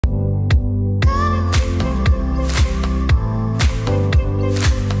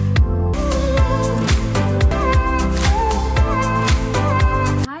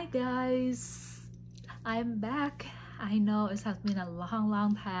it has been a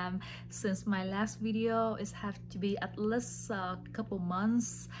long time since my last video. It has to be at least a couple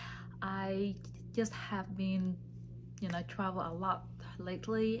months. I just have been, travel a lot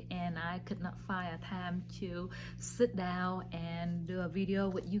lately, and I could not find a time to sit down and do a video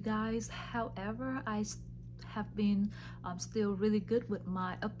with you guys. However, I have been still really good with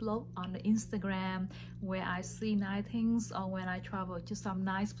my upload on the Instagram, where I see nice things, or when I travel to some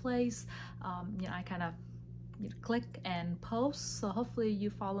nice place, I kind of click and post. So hopefully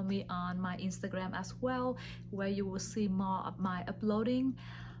you follow me on my Instagram as well, where you will see more of my uploading.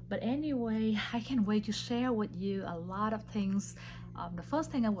 But anyway, I can't wait to share with you a lot of things. The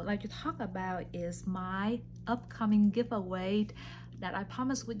first thing I would like to talk about is my upcoming giveaway that I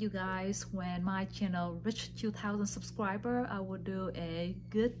promised with you guys. When my channel reached 2,000 subscribers, I will do a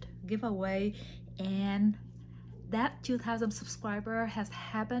good giveaway, and that 2,000 subscriber has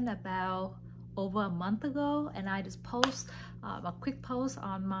happened about over a month ago, and I just post a quick post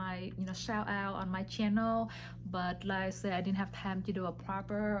on my shout out on my channel. But like I said, I didn't have time to do a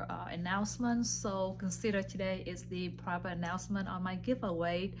proper announcement, so consider today is the proper announcement on my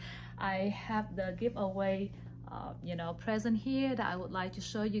giveaway. I have the giveaway present here that I would like to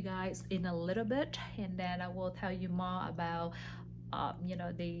show you guys in a little bit, and then I will tell you more about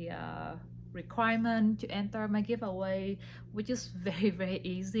the requirement to enter my giveaway, which is very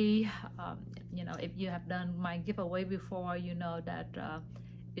easy. If you have done my giveaway before, you know that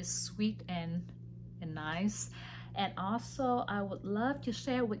it's sweet and nice. And also I would love to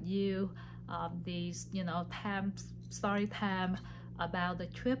share with you these story time about the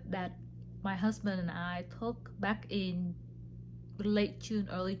trip that my husband and I took back in late June,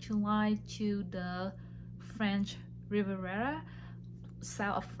 early July, to the French Riveria,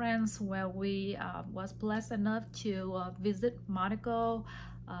 south of France, where we was blessed enough to visit Monaco,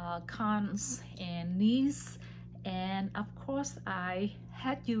 Cannes, and Nice. And of course I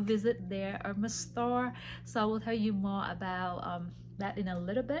had to visit their Hermes store, so I will tell you more about that in a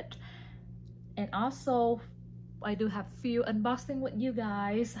little bit. And also I do have few unboxing with you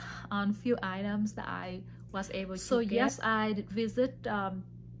guys on few items that I was able to get. Yes, I did visit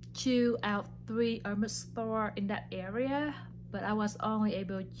 2 out of 3 Hermes store in that area, but I was only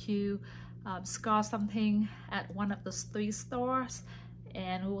able to score something at one of those 3 stores,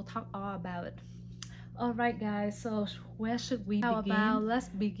 and we will talk all about it. All right guys, so where should we begin? Let's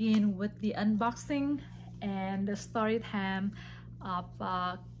begin with the unboxing and the story time of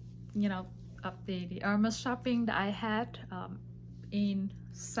of the Hermes shopping that I had in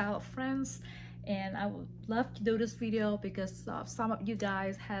South France. And I would love to do this video because some of you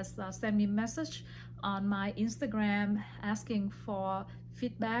guys has sent me a message on my Instagram asking for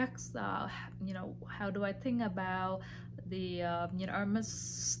feedbacks. How do I think about the Hermes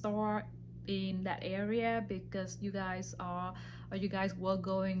store in that area, because you guys were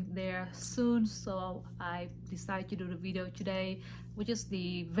going there soon. So I decided to do the video today, which is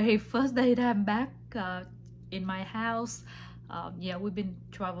the very first day that I'm back in my house. Yeah, we've been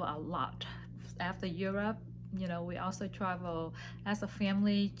travel a lot after Europe. We also travel as a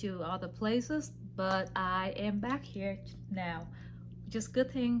family to other places, but I am back here now, which is a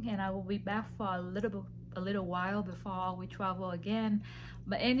good thing, and I will be back for a little while before we travel again.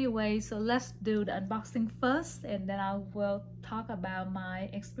 But anyway, so let's do the unboxing first, and then I will talk about my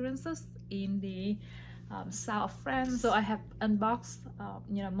experiences in the south of France. So I have unboxed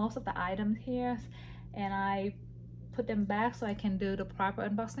most of the items here, and I put them back so I can do the proper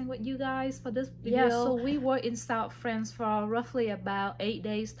unboxing with you guys for this video. Yeah, so we were in South France for roughly about 8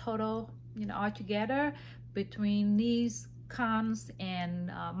 days total, all together, between Nice, Cannes,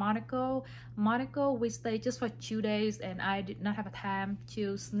 and Monaco. We stayed just for 2 days, and I did not have a time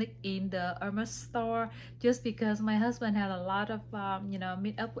to sneak in the Hermes store, just because my husband had a lot of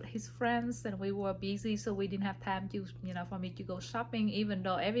meet up with his friends, and we were busy, so we didn't have time to for me to go shopping, even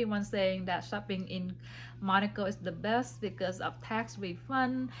though everyone's saying that shopping in Monaco is the best because of tax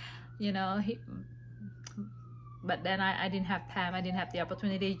refund. But then I didn't have time. I didn't have the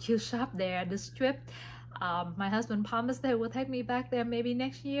opportunity to shop there this trip. My husband promised that he will take me back there maybe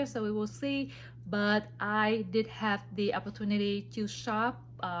next year, so we will see. But I did have the opportunity to shop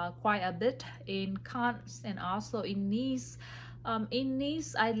quite a bit in Cannes and also in Nice. In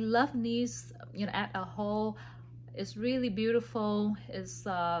Nice, I love Nice, as a whole. It's really beautiful. It's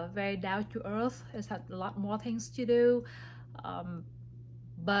very down to earth. It's had a lot more things to do.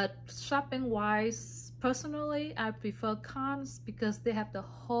 But shopping wise, personally, I prefer Cannes because they have the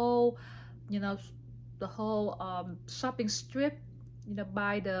whole shopping strip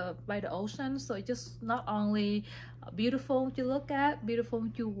by the ocean. So it's just not only beautiful to look at, beautiful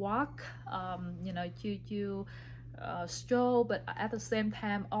to walk, to stroll, but at the same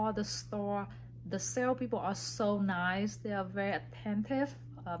time, all the sale people are so nice. They are very attentive.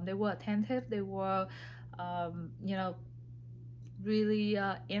 They were attentive. They were, you know, really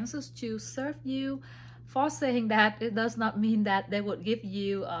anxious to serve you. For saying that, it does not mean that they would give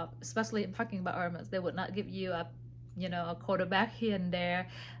you, especially talking about Hermes, they would not give you a, you know, a quota back here and there.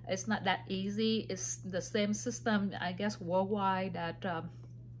 It's not that easy. It's the same system, I guess, worldwide, that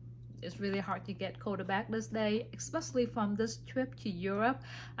it's really hard to get quota back this day, especially from this trip to Europe.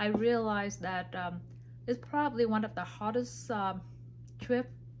 I realized that it's probably one of the hardest trip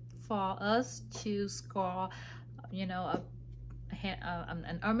for us to score, you know,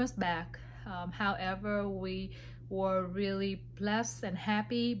 an Hermes bag. However, we were really blessed and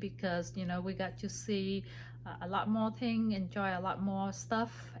happy because, you know, we got to see a lot more things, enjoy a lot more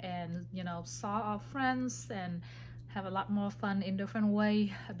stuff, and, you know, saw our friends and have a lot more fun in different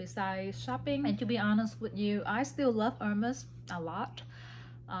way besides shopping. And to be honest with you, I still love Hermes a lot.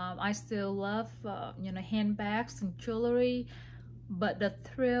 I still love you know, handbags and jewelry, but the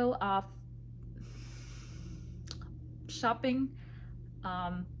thrill of shopping,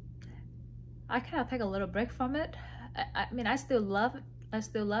 I kind of take a little break from it. I mean, I still love them.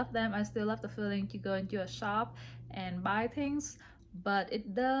 I still love the feeling to go into a shop and buy things, but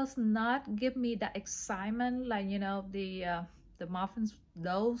it does not give me that excitement like, you know, the muffins,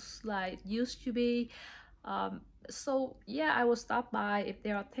 those like used to be. So yeah, I will stop by if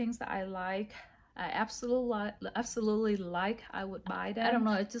there are things that I like. I absolutely like, I would buy them. I don't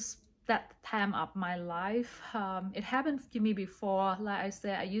know, it's just that time of my life. It happened to me before. Like I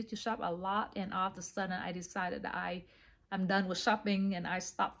said, I used to shop a lot, and all of a sudden I decided that I'm done with shopping, and I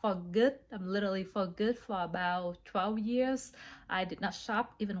stopped for good. I'm literally for good for about 12 years. I did not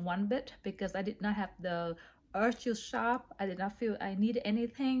shop even one bit because I did not have the urge to shop. I did not feel I needed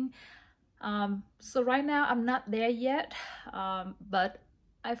anything. So right now I'm not there yet, but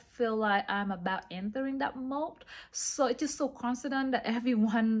I feel like I'm about entering that mode. So it's just so constant that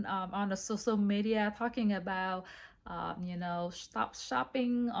everyone on the social media talking about you know, stop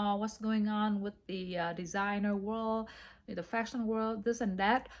shopping, or what's going on with the designer world, the fashion world, this and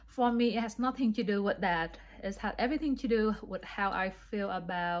that. For me, it has nothing to do with that. It's had everything to do with how I feel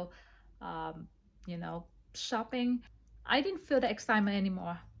about you know, shopping. I didn't feel the excitement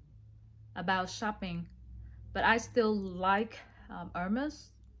anymore about shopping, but I still like Hermes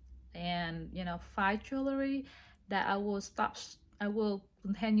and, you know, fine jewelry, that I will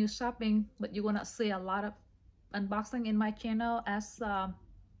continue shopping, but you will not see a lot of unboxing in my channel as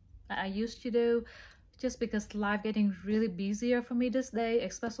I used to do, just because life getting really busier for me this day,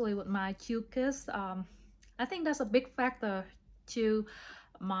 especially with my two kids. I think that's a big factor to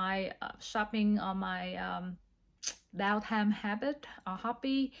my shopping, or my downtime habit or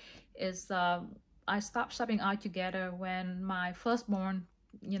hobby, is I stopped shopping altogether when my firstborn,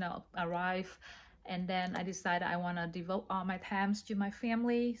 you know, arrived, and then I decided I want to devote all my times to my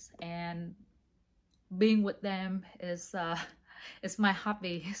families, and being with them is my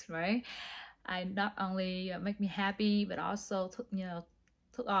hobbies, right? I not only make me happy, but also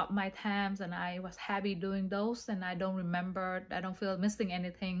took up my times, and I was happy doing those, and I don't feel missing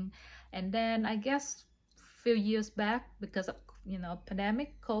anything. And then I guess few years back, because of, you know,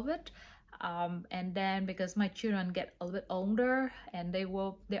 pandemic, COVID, and then because my children get a little bit older, and they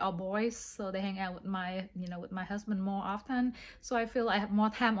are boys, so they hang out with my, you know, with my husband more often, so I feel I have more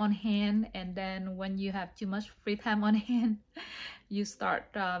time on hand. And then when you have too much free time on hand, you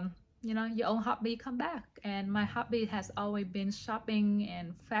start you know, your own hobby come back. And my hobby has always been shopping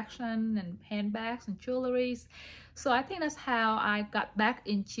and fashion and handbags and jewelries. So I think that's how I got back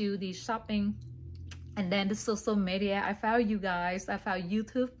into the shopping. And then the social media, I found you guys, I found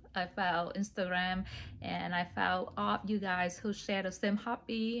YouTube, I found Instagram, and I found all you guys who share the same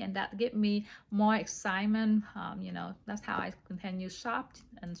hobby, and that gave me more excitement. You know, that's how I continue shop,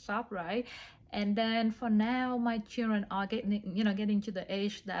 right? And then for now, my children are getting to the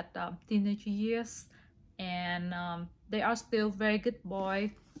age that teenage years, and they are still very good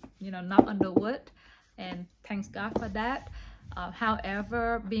boy, you know, knock on the wood, and thanks God for that.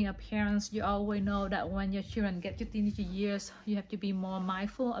 However, being a parent, you always know that when your children get to teenage years, you have to be more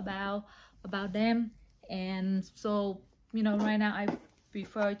mindful about them. And so, you know, right now I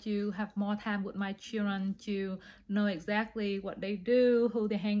prefer to have more time with my children, to know exactly what they do, who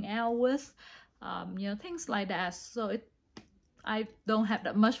they hang out with, you know, things like that. So I don't have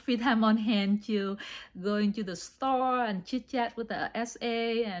that much free time on hand to go into the store and chit chat with the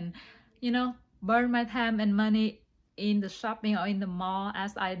SA, and, you know, burn my time and money in the shopping or in the mall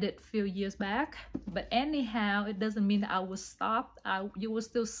as I did a few years back. But anyhow, it doesn't mean that I will stop. You will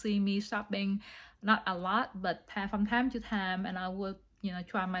still see me shopping not a lot, but from time to time, and I would, you know,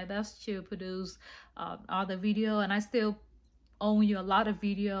 try my best to produce other video. And I still own you a lot of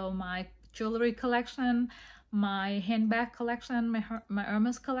video, my jewelry collection, my handbag collection, my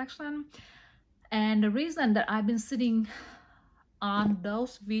Hermes collection. And the reason that I've been sitting on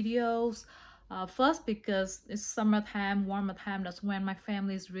those videos, first because it's summertime, warmer time, that's when my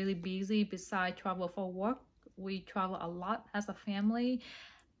family is really busy. Besides travel for work, we travel a lot as a family.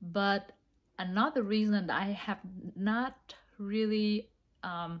 But another reason that I have not really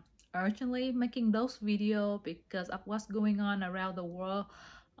urgently making those videos, because of what's going on around the world,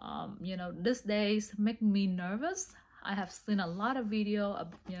 you know, these days make me nervous. I have seen a lot of video of,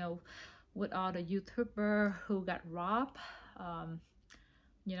 you know, with all the YouTuber who got robbed.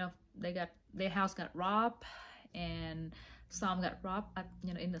 You know, their house got robbed, and some got robbed at,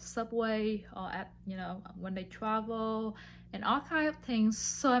 you know, in the subway, or at, you know, when they travel, and all kind of things.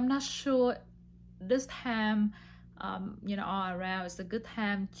 So I'm not sure this time, you know, all around it's a good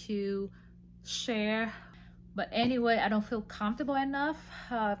time to share. But anyway, I don't feel comfortable enough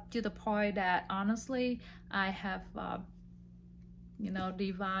to the point that honestly I have you know,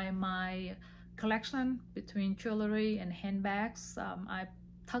 divide my collection between jewelry and handbags. I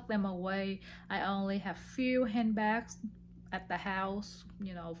tuck them away. I only have few handbags at the house,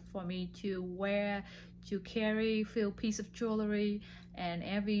 you know, for me to wear, to carry, few piece of jewelry, and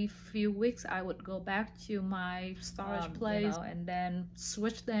every few weeks I would go back to my storage place, you know, and then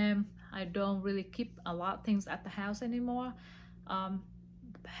switch them. I don't really keep a lot of things at the house anymore.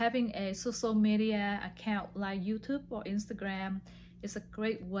 Having a social media account like YouTube or Instagram is a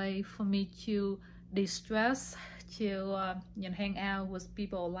great way for me to de-stress, to you know, hang out with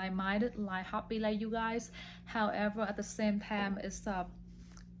people like-minded, like happy like you guys. However, at the same time,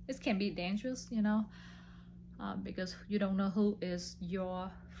 it can be dangerous, you know, because you don't know who is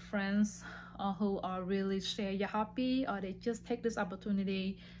your friends, or who are really share your hobby, or they just take this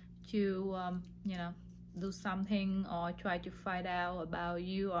opportunity to you know, do something or try to find out about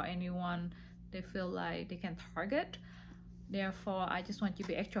you or anyone they feel like they can target. Therefore, I just want you to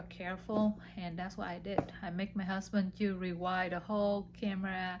be extra careful, and that's what I did. I make my husband to rewind the whole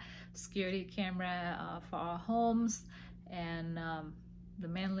camera, security camera for our homes, and the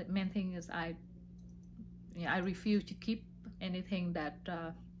main thing is I refuse to keep anything that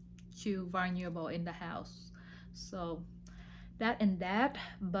too vulnerable in the house. So that and that.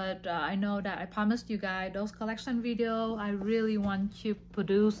 But I know that I promised you guys those collection video. I really want to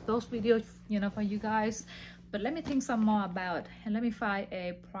produce those videos, you know, for you guys. But let me think some more about, and let me find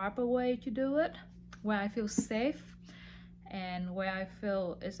a proper way to do it where I feel safe and where I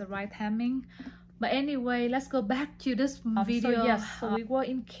feel it's the right timing. But anyway, let's go back to this video. So yes, so we were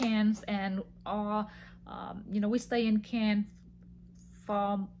in Cannes, and you know, we stay in Cannes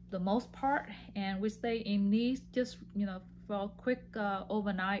for the most part, and we stay in Nice just, you know, for a quick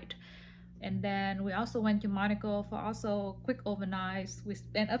overnight. And then we also went to Monaco for also quick overnight. We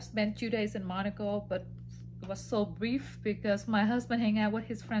spent 2 days in Monaco, but it was so brief because my husband hang out with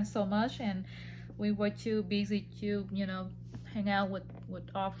his friends so much, and we were too busy to, you know, hang out with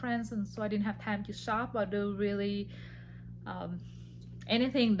our friends, and so I didn't have time to shop or do really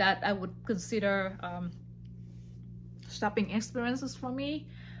anything that I would consider shopping experiences for me.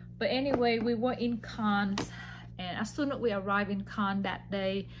 But anyway, we were in Cannes, and as soon as we arrived in Cannes that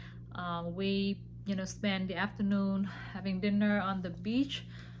day, we, you know, spent the afternoon having dinner on the beach.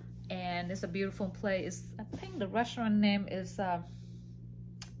 And it's a beautiful place. I think the restaurant name is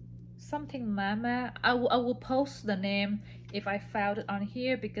something Mama. I will post the name if I found it on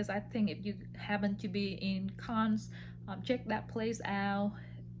here, because I think if you happen to be in Cannes, check that place out.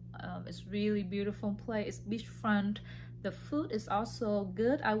 It's really beautiful place. It's beachfront. The food is also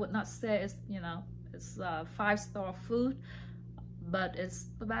good. I would not say it's, you know, it's 5-star food, but it's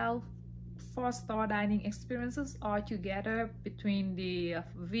about 4-star dining experiences all together, between the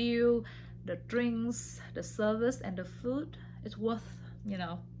view, the drinks, the service, and the food. It's worth, you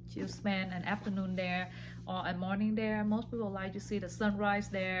know, to spend an afternoon there or a morning there. Most people like to see the sunrise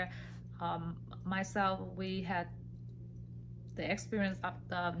there. Myself, we had the experience of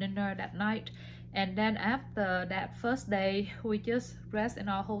the dinner that night, and then after that first day, we just rest in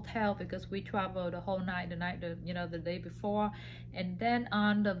our hotel because we traveled the whole night, the day before. And then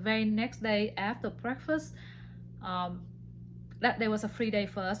on the very next day after breakfast, that day was a free day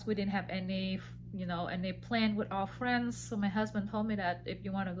for us. We didn't have any, you know, any plan with our friends. So my husband told me that if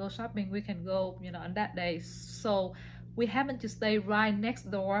you want to go shopping, we can go, you know, on that day. So we happened to stay right next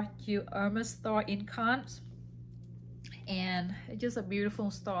door to Hermes store in Cannes, and it's just a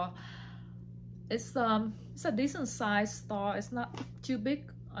beautiful store. It's a decent sized store. It's not too big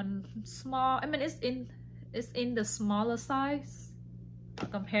on small. I mean, it's in the smaller size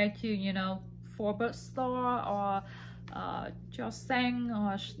compared to, you know, Forbes store or Joseng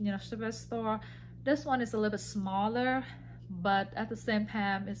or, you know, Shiba store. This one is a little bit smaller, but at the same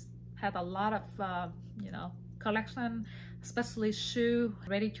time it's had a lot of you know, collection, especially shoe,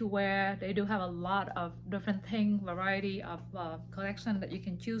 ready to wear. They do have a lot of different thing, variety of collection that you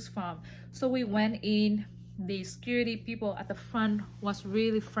can choose from. So we went in. The security people at the front was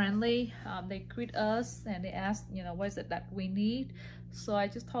really friendly. They greet us and they asked, you know, what is it that we need. So I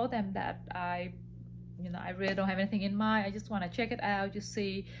just told them that I really don't have anything in mind. I just want to check it out, just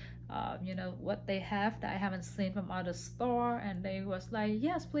see you know, what they have that I haven't seen from other store. And they was like,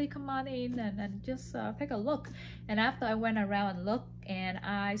 yes, please come on in and just take a look. And after I went around and looked, and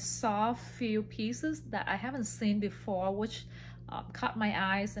I saw a few pieces that I haven't seen before, which caught my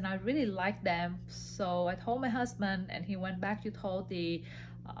eyes, and I really liked them. So I told my husband, and he went back to told the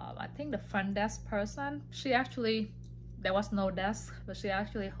I think the front desk person. She actually, there was no desk, but she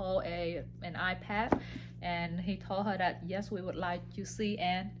actually held an iPad, and he told her that yes, we would like to see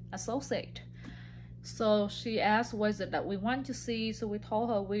an associate. So she asked, what is it that we want to see? So we told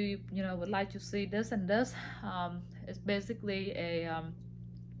her we, you know, would like to see this and this. It's basically a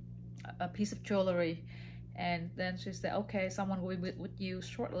piece of jewelry. And then she said, okay, someone will be with you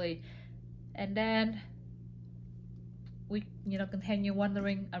shortly. And then we, you know, continue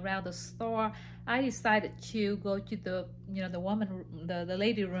wandering around the store. I decided to go to the, you know, the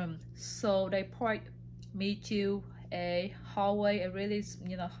lady room. So they point me to a hallway, a really,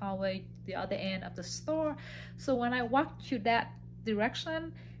 you know, hallway, the other end of the store. So when I walked to that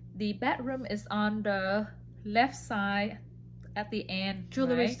direction, the bedroom is on the left side at the end,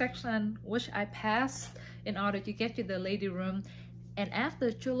 jewelry section, which I passed in order to get to the lady room. And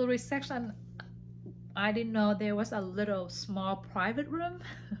after the jewelry section, I didn't know there was a little small private room.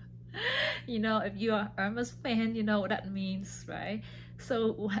 You know, if you're a Hermes fan, you know what that means, right?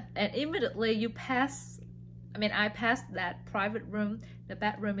 So, and immediately you pass, I passed that private room. The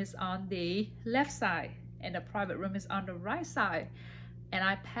bedroom is on the left side and the private room is on the right side. And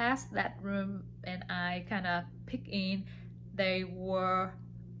I passed that room and I kind of picked in. They were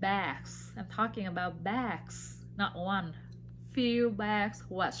bags. I'm talking about bags, not one. Few bags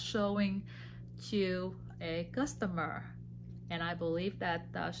was showing to a customer. And I believe that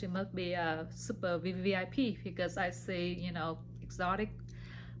she must be a super VIP, because I see, you know, exotic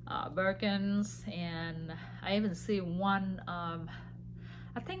Birkins, and I even see one,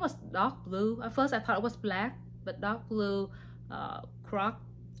 I think it was dark blue. At first I thought it was black, but dark blue Croc,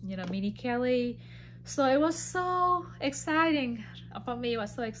 you know, mini Kelly. So it was so exciting for me. It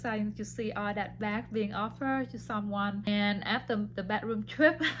was so exciting to see all that bag being offered to someone. And after the bedroom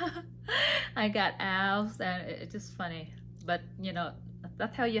trip, I got out, and it's just funny. But you know,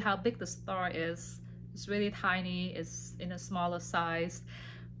 that tell you how big the store is. It's really tiny. It's in a smaller size.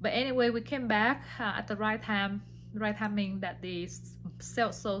 But anyway, we came back at the right time. Right timing that the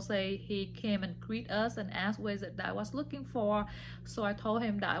sales associate, he came and greet us and asked what is it that I was looking for. So I told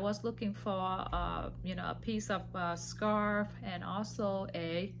him that I was looking for you know, a piece of scarf and also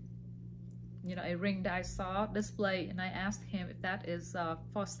a, you know, a ring that I saw display. And I asked him if that is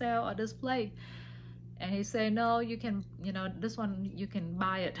for sale or display. And he said, no, you can, you know, this one you can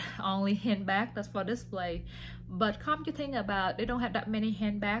buy it, only handbag, that's for display. But come to think about, they don't have that many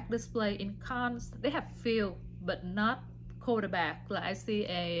handbag display in cons. They have few, but not quota bag. Like I see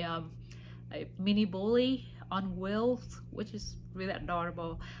a mini bully on wheels, which is really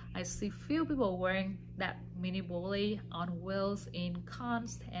adorable. I see few people wearing that mini bully on wheels in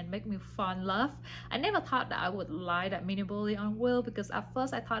cons, and make me fall in love. I never thought that I would like that mini bully on wheel, because at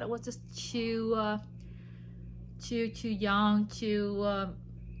first I thought it was just too young, too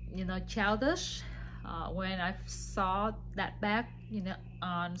you know, childish. When I saw that bag, you know,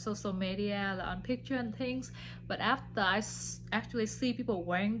 on social media, on picture and things. But after I actually see people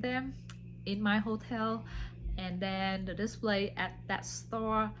wearing them in my hotel, and then the display at that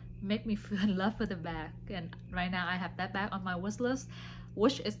store make me feel in love with the bag. And right now I have that bag on my wish list,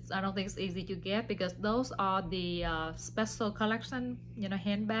 which is, I don't think it's easy to get, because those are the special collection, you know,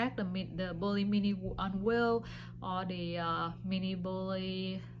 handbag, the bully mini on wheel, or the mini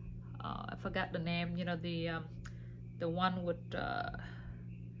bully, I forgot the name, you know, the one with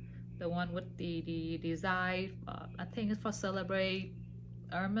the design, I think it's for celebrate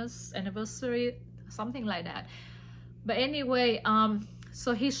Hermes anniversary, something like that. But anyway,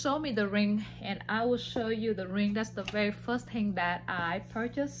 so he showed me the ring, and I will show you the ring. That's the very first thing that I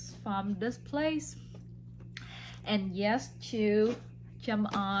purchased from this place. And yes, to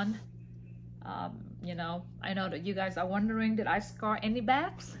jump on you know, I know that you guys are wondering, did I score any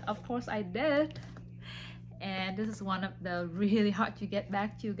bags? Of course I did. And this is one of the really hard to get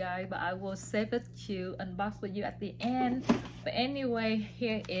back to, guys, but I will save it to unbox with you at the end. But anyway,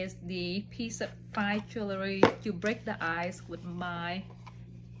 here is the piece of fine jewelry to break the ice with my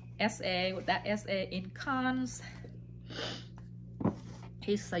SA, with that SA in cons.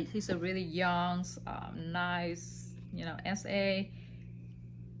 He's a really young, nice, you know, SA,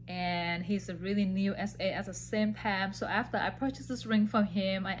 and he's a really new SA at the same time. So after I purchased this ring from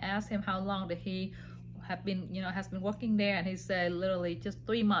him, I asked him how long did he have been, you know, has been working there, and he said literally just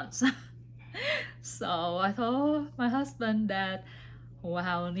 3 months. So I told my husband that,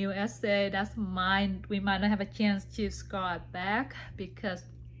 wow, new SA, that's mine. We might not have a chance to score it back, because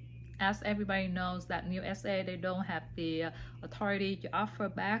as everybody knows that new SA, they don't have the authority to offer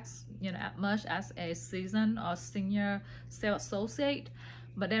backs, you know, as much as a seasoned or senior sales associate.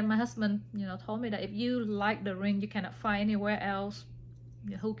 But then my husband, you know, told me that if you like the ring, you cannot find anywhere else,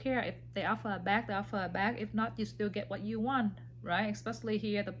 who cares if they offer a bag, they offer a bag. If not, you still get what you want, right? Especially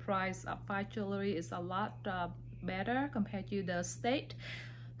here, the price of fine jewelry is a lot better compared to the state.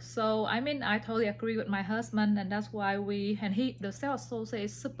 So I mean, I totally agree with my husband, and that's why the sales associate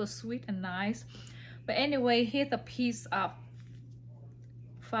is super sweet and nice. But anyway, here's a piece of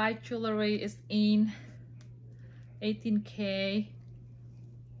fine jewelry. Is in 18K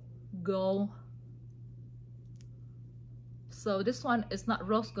gold. So this one is not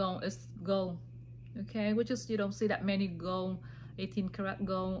rose gold, it's gold, okay? Which is, you don't see that many gold, 18 karat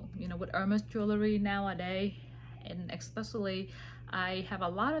gold, you know, with Hermes jewelry nowadays. And especially, I have a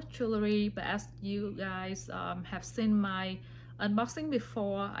lot of jewelry, but as you guys have seen my unboxing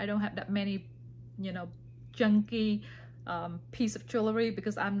before, I don't have that many, you know, junky piece of jewelry,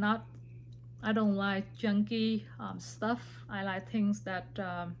 because I don't like junky stuff. I like things that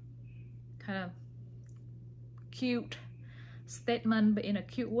kind of cute statement, but in a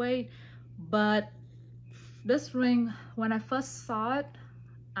cute way. But this ring, when I first saw it,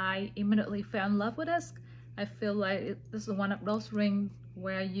 I immediately fell in love with this. I feel like this is one of those rings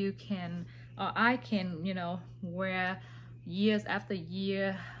where you can, or I can, you know, wear years after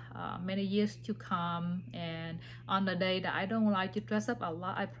year, many years to come. And on the day that I don't like to dress up a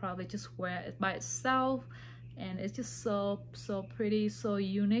lot, I probably just wear it by itself, and it's just so pretty, so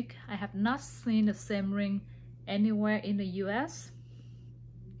unique. I have not seen the same ring anywhere in the US,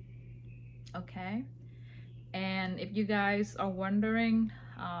 okay? And if you guys are wondering,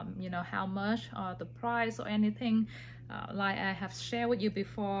 you know, how much or the price or anything, like I have shared with you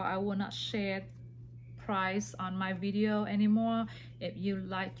before, I will not share price on my video anymore. If you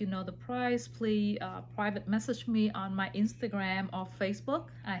like to know the price, please private message me on my Instagram or Facebook.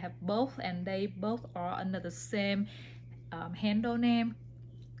 I have both, and they both are under the same handle name,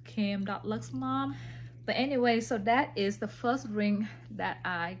 Kim.LuxMom. But anyway, so that is the first ring that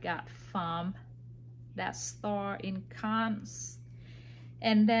I got from that store in Cannes.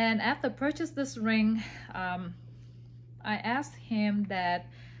 And then after purchase this ring, I asked him that,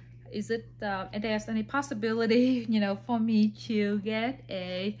 is it there's any possibility, you know, for me to get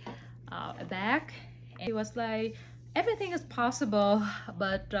a bag? And he was like, everything is possible,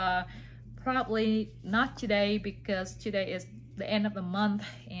 but probably not today, because today is the end of the month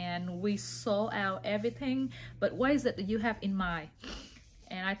and we sold out everything. But what is it that you have in mind?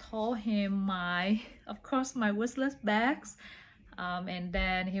 And I told him of course my wish list bags. And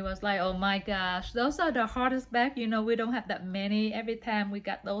then he was like, oh my gosh, those are the hardest bags, you know, we don't have that many. Every time we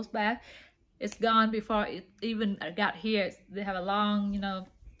got those bags, it's gone before it even got here. They have a long, you know,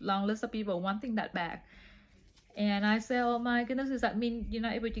 long list of people wanting that bag. And I said, oh my goodness, does that mean you're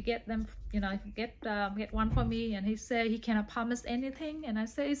not able to get them, you know, get one for me? And he said he cannot promise anything. And I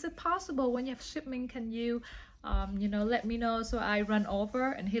said, is it possible when you have shipment, can you you know, let me know so I run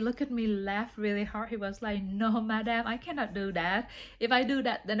over? And he looked at me, laughed really hard. He was like, no madam, I cannot do that. If I do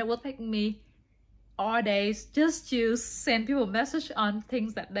that, then it will take me all days just to send people a message on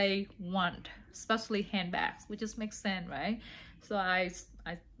things that they want, especially handbags, which just makes sense, right? So I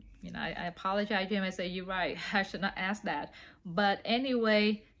apologize to him. I said, you're right, I should not ask that. But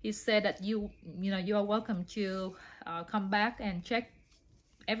anyway, he said that you know, you are welcome to come back and check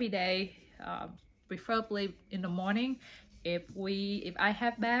every day, preferably in the morning. If I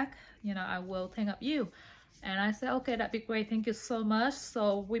have back, you know, I will think of you. And I said, okay, that'd be great, thank you so much.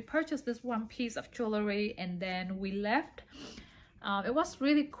 So we purchased this one piece of jewelry and then we left. It was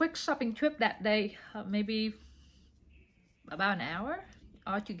really quick shopping trip that day, maybe about an hour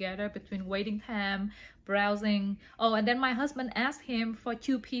altogether between waiting time, browsing. Oh, and then my husband asked him for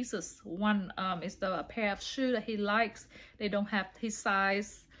 2 pieces. One is the pair of shoes that he likes. They don't have his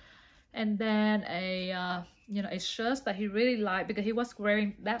size. and then a a shirt that he really liked, because he was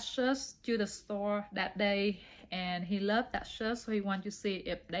wearing that shirt to the store that day and he loved that shirt, so he wanted to see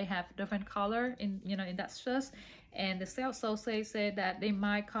if they have different color in in that shirt. And the sales associate said that they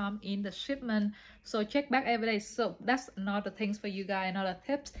might come in the shipment, so check back every day. So that's another things for you guys, another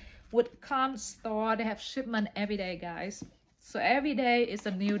tips. With Con store, they have shipment every day, guys, so every day is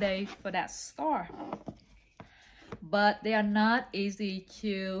a new day for that store, but they are not easy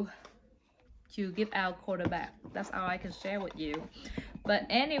to give out quarterback. That's all I can share with you. But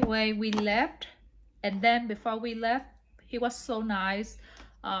anyway, we left, and then before we left, he was so nice.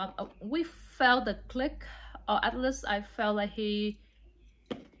 We felt the click, or at least I felt like he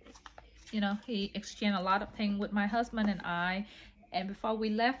he exchanged a lot of things with my husband and I. And before we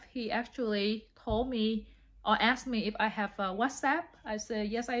left, he actually told me or asked me if I have a WhatsApp. I said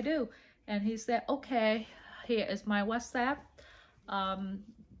yes, I do. And he said, okay, here is my WhatsApp.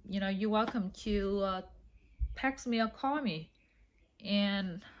 You're welcome to text me or call me.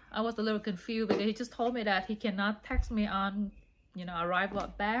 And I was a little confused because he just told me that he cannot text me on arrival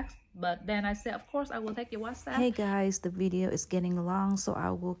at bags. But then I said, of course I will take your WhatsApp. Hey guys, the video is getting long, so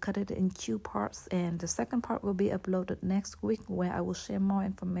I will cut it in 2 parts, and the second part will be uploaded next week, where I will share more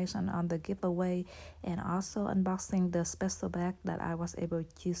information on the giveaway and also unboxing the special bag that I was able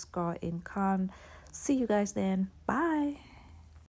to score in Con. See you guys then. Bye.